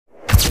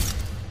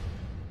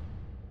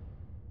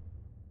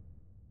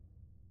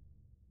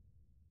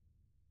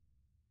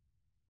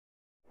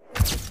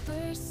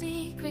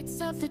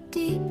secrets of the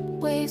deep,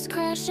 waves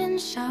crash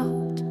and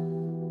shout.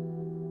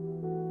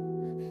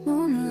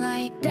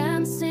 Moonlight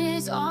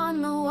dances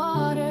on the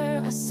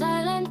water, a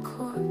silent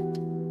chord.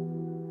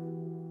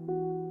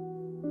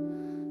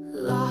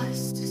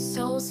 Lost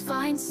souls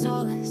find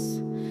solace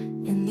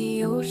in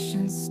the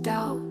ocean's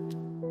stout.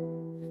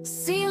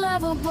 Sea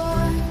level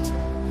board,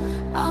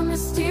 a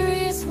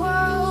mysterious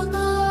world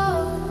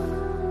below,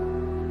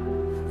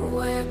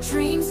 where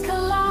dreams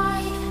collide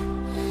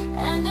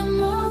and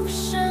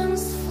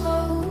emotions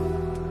flow.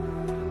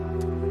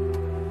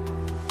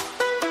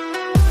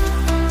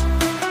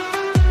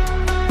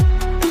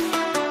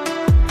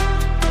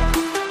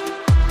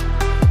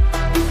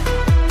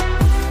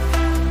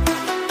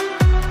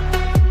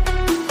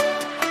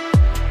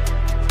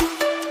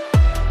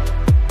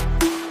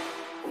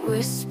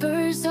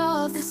 Whispers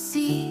of the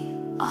sea,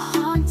 a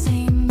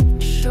haunting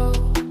show.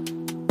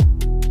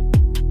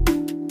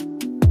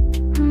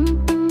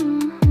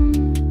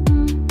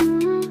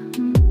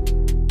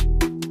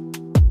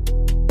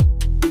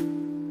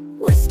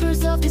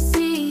 Whispers of the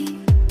sea,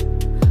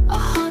 a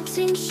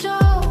haunting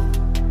show.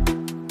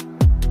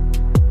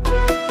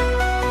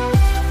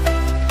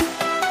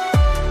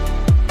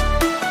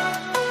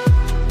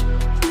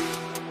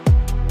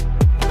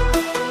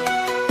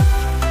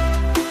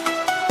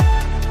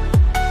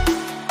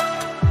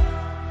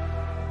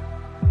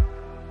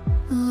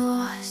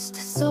 Lost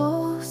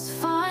souls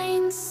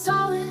find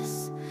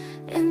solace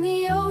in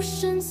the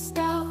ocean's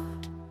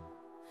stout.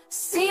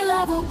 Sea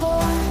level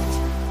board,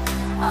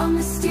 a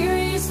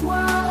mysterious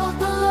world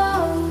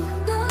below.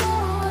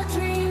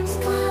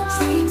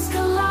 Dreams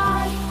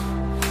collide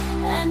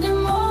and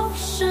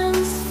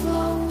emotions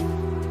flow.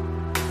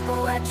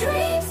 Where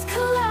dreams